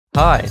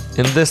Hi,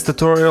 in this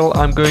tutorial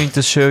I'm going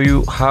to show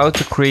you how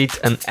to create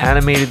an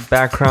animated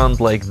background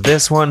like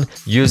this one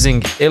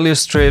using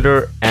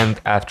Illustrator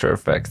and After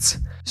Effects.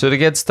 So to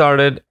get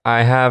started,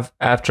 I have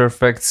After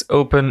Effects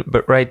open,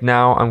 but right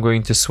now I'm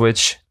going to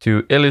switch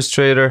to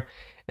Illustrator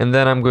and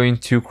then I'm going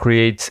to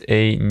create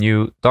a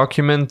new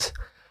document.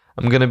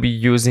 I'm going to be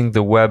using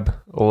the web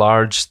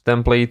large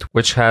template,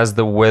 which has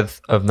the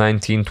width of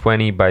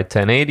 1920 by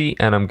 1080,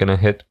 and I'm going to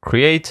hit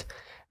create.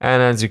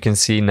 And as you can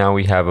see, now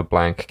we have a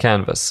blank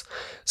canvas.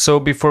 So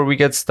before we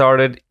get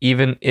started,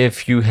 even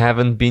if you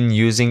haven't been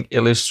using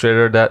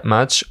Illustrator that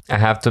much, I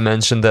have to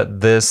mention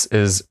that this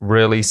is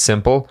really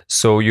simple.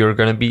 So you're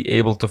going to be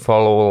able to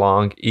follow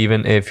along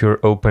even if you're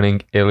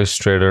opening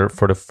Illustrator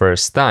for the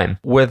first time.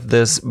 With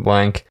this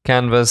blank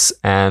canvas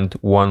and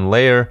one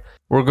layer,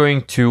 we're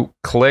going to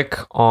click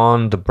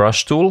on the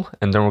brush tool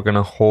and then we're going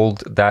to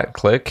hold that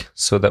click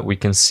so that we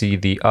can see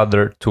the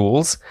other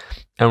tools.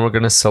 And we're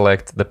going to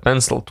select the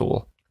pencil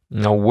tool.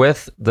 Now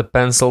with the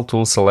pencil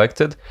tool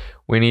selected,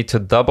 we need to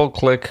double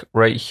click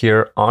right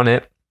here on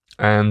it.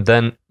 And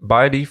then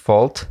by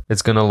default,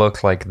 it's going to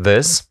look like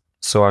this.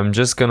 So I'm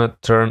just going to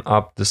turn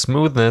up the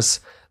smoothness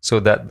so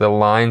that the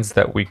lines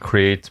that we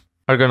create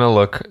are going to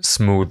look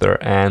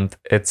smoother. And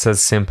it's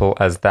as simple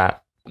as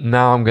that.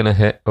 Now I'm going to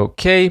hit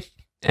OK.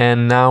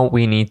 And now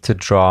we need to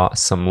draw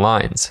some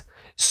lines.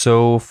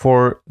 So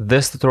for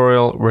this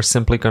tutorial, we're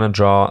simply going to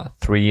draw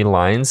 3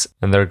 lines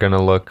and they're going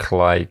to look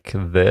like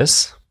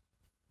this.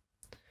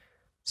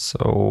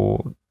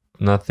 So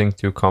nothing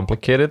too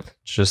complicated,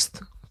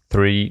 just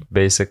 3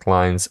 basic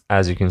lines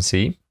as you can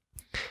see.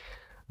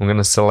 I'm going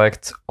to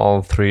select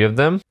all 3 of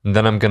them. And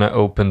then I'm going to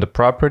open the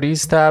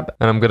properties tab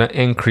and I'm going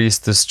to increase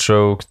the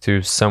stroke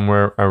to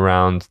somewhere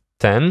around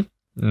 10.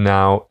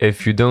 Now,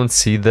 if you don't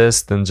see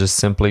this, then just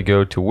simply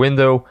go to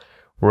Window,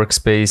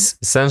 Workspace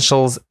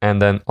Essentials,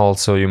 and then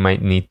also you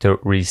might need to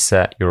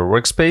reset your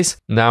workspace.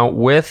 Now,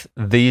 with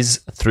these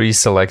 3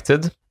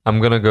 selected, I'm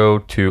going to go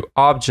to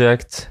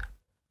Object,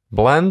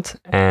 Blend,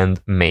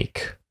 and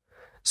Make.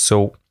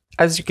 So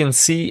as you can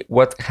see,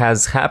 what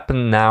has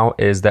happened now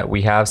is that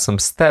we have some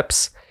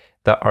steps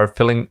that are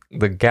filling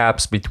the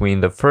gaps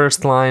between the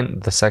first line,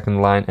 the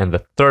second line, and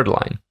the third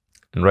line.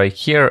 And right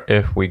here,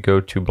 if we go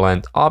to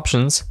Blend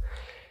Options,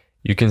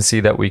 you can see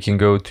that we can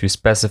go to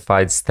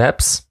specified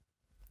steps.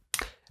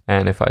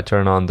 And if I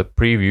turn on the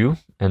preview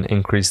and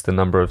increase the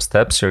number of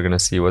steps, you're going to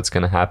see what's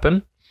going to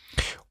happen.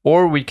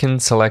 Or we can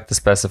select the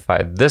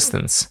specified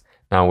distance.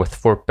 Now with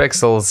 4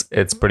 pixels,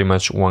 it's pretty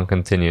much one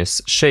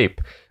continuous shape.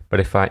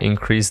 But if I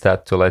increase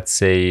that to, let's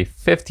say,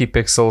 50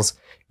 pixels,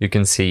 you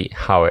can see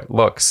how it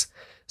looks.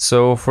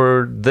 So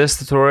for this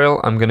tutorial,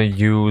 I'm going to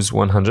use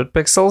 100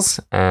 pixels.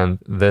 And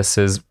this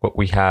is what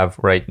we have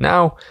right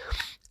now.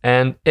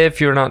 And if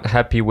you're not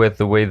happy with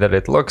the way that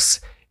it looks,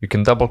 you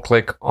can double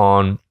click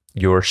on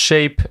your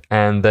shape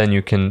and then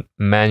you can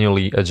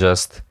manually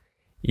adjust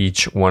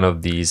each one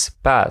of these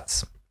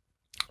paths.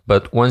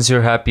 But once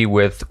you're happy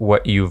with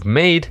what you've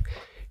made,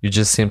 you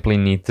just simply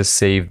need to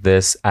save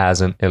this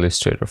as an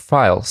Illustrator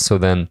file. So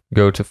then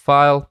go to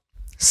File,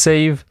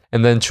 Save,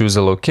 and then choose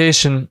a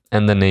location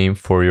and the name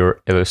for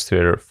your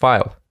Illustrator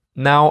file.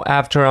 Now,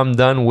 after I'm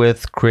done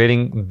with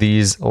creating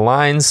these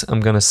lines,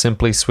 I'm going to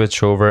simply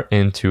switch over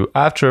into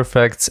After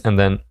Effects and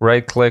then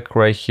right click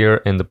right here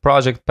in the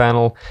project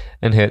panel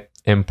and hit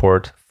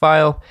Import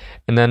File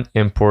and then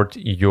import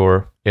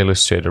your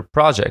Illustrator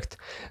project.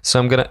 So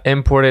I'm going to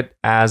import it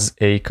as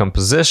a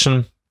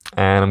composition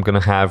and I'm going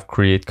to have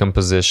Create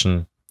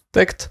Composition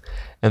ticked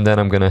and then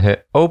I'm going to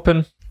hit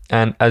Open.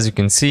 And as you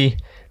can see,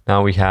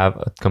 now we have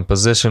a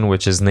composition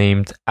which is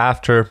named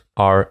after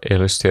our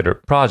Illustrator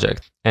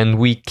project. And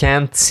we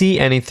can't see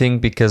anything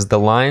because the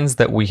lines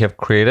that we have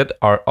created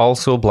are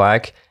also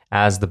black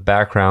as the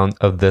background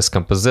of this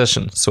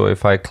composition. So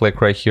if I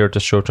click right here to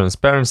show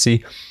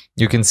transparency,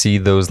 you can see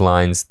those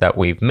lines that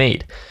we've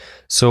made.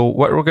 So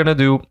what we're going to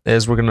do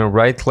is we're going to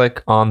right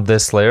click on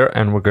this layer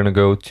and we're going to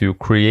go to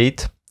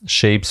Create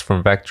Shapes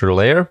from Vector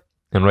Layer.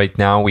 And right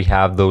now we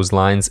have those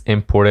lines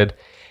imported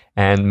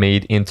and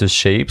made into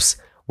shapes,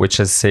 which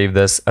has saved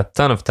us a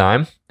ton of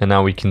time. And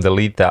now we can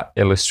delete that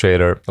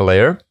Illustrator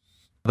layer.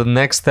 The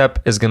next step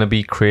is going to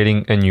be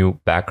creating a new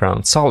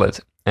background solid.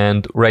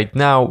 And right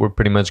now we're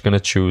pretty much going to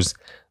choose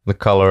the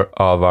color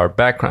of our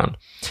background.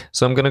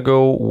 So I'm going to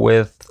go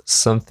with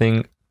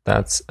something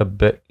that's a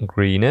bit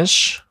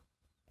greenish.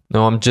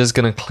 Now I'm just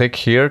going to click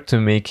here to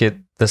make it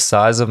the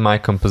size of my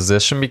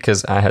composition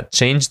because I had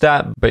changed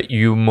that, but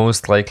you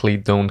most likely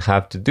don't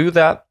have to do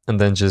that. And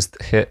then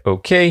just hit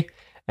OK.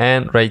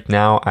 And right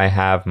now I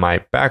have my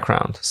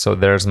background. So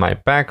there's my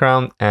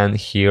background and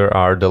here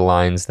are the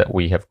lines that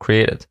we have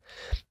created.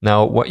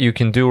 Now what you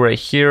can do right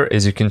here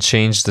is you can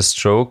change the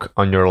stroke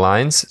on your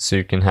lines. So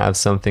you can have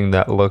something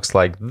that looks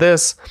like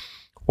this,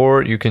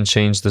 or you can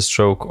change the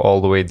stroke all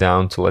the way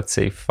down to, let's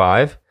say,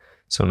 5.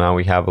 So now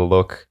we have a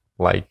look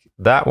like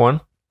that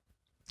one.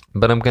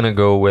 But I'm going to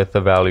go with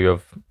a value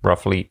of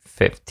roughly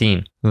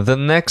 15. The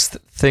next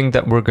thing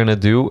that we're going to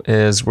do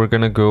is we're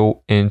going to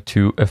go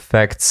into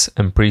Effects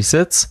and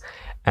Presets.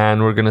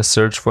 and we're going to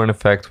search for an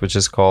effect which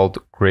is called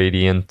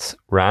gradient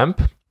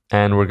ramp,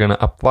 and we're going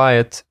to apply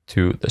it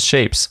to the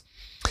shapes.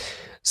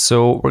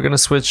 So we're going to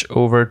switch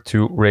over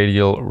to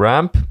radial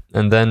ramp,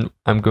 and then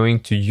I'm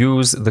going to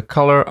use the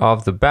color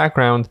of the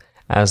background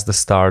as the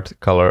start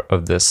color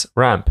of this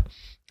ramp.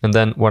 And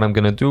then what I'm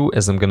going to do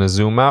is I'm going to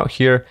zoom out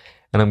here,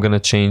 and I'm going to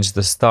change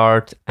the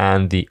start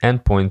and the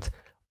end point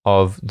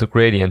of the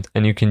gradient,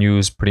 and you can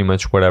use pretty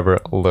much whatever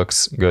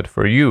looks good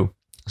for you.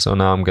 So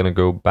now I'm going to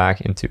go back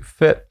into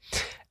fit,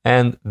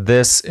 and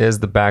this is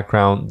the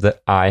background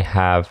that I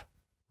have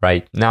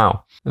right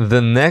now.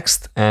 The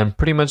next and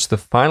pretty much the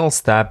final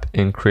step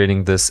in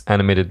creating this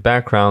animated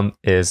background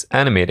is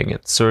animating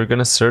it. So we're going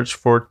to search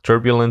for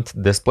turbulent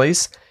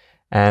displace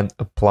and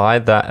apply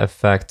that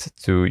effect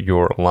to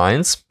your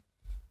lines.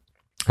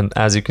 And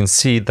as you can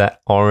see,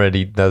 that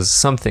already does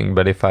something,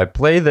 but if I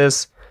play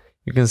this,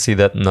 you can see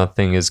that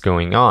nothing is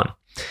going on.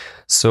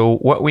 So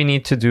what we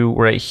need to do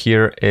right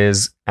here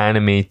is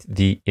animate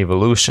the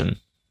evolution.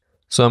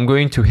 So I'm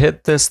going to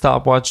hit this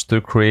stopwatch to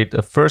create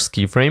a first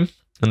keyframe,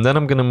 and then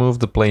I'm going to move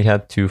the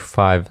playhead to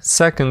 5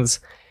 seconds,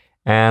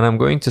 and I'm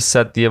going to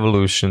set the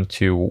evolution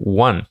to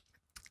 1.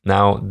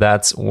 Now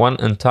that's 1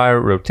 entire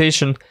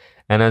rotation,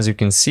 and as you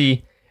can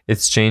see,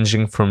 it's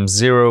changing from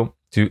 0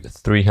 to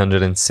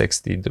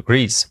 360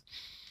 degrees.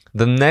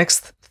 The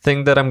next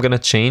thing that I'm going to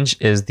change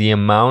is the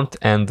amount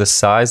and the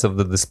size of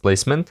the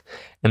displacement,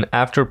 and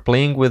after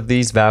playing with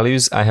these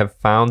values, I have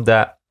found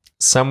that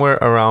somewhere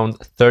around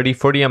 30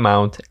 for the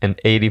amount and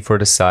 80 for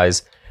the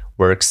size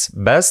works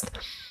best.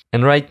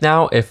 And right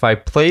now, if I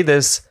play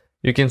this,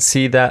 you can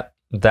see that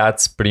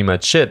that's pretty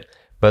much it.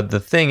 But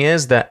the thing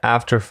is that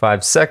after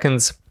 5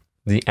 seconds,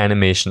 the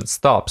animation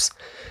stops.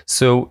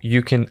 So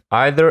you can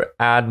either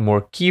add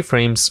more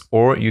keyframes,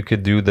 or you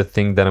could do the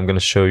thing that I'm going to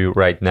show you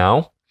right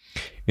now.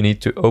 You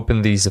need to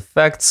open these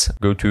effects,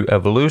 go to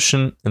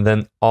evolution, and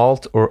then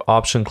Alt or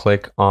Option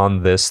click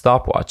on this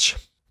stopwatch.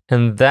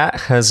 And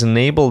that has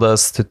enabled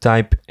us to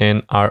type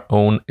in our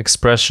own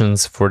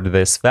expressions for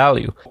this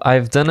value.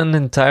 I've done an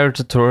entire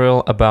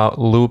tutorial about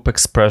loop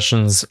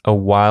expressions a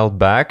while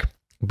back,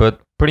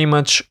 but pretty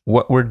much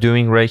what we're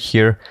doing right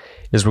here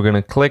is we're going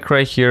to click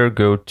right here,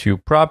 go to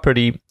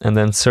property, and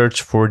then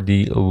search for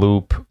the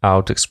loop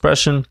out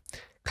expression.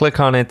 Click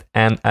on it,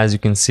 and as you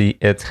can see,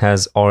 it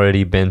has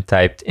already been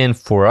typed in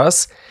for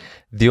us.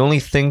 The only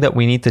thing that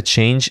we need to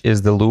change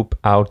is the loop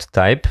out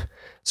type.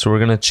 So we're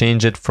going to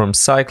change it from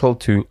cycle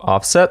to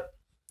offset.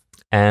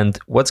 And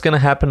what's going to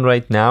happen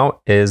right now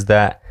is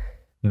that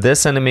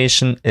this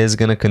animation is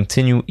going to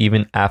continue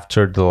even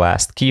after the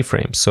last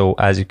keyframe. So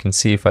as you can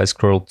see, if I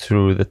scroll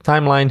through the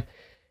timeline,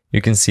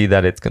 you can see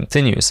that it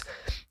continues.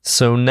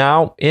 So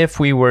now if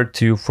we were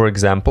to, for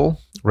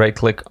example, right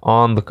click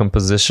on the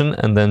composition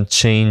and then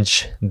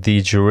change the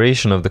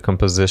duration of the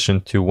composition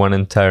to 1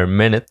 entire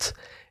minute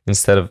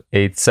instead of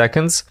 8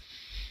 seconds,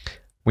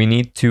 we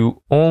need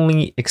to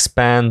only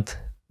expand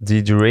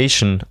the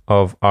duration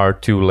of our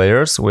 2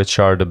 layers, which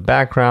are the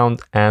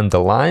background and the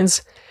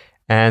lines.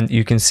 And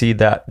you can see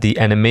that the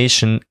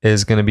animation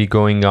is going to be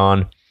going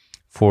on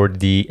for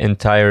the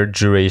entire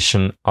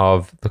duration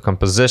of the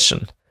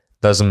composition.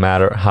 Doesn't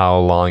matter how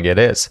long it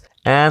is.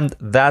 And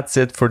that's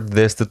it for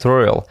this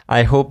tutorial.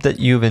 I hope that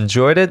you've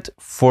enjoyed it.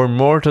 For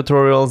more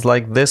tutorials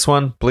like this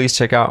one, please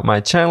check out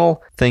my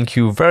channel. Thank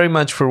you very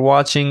much for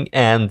watching,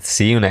 and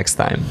see you next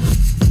time.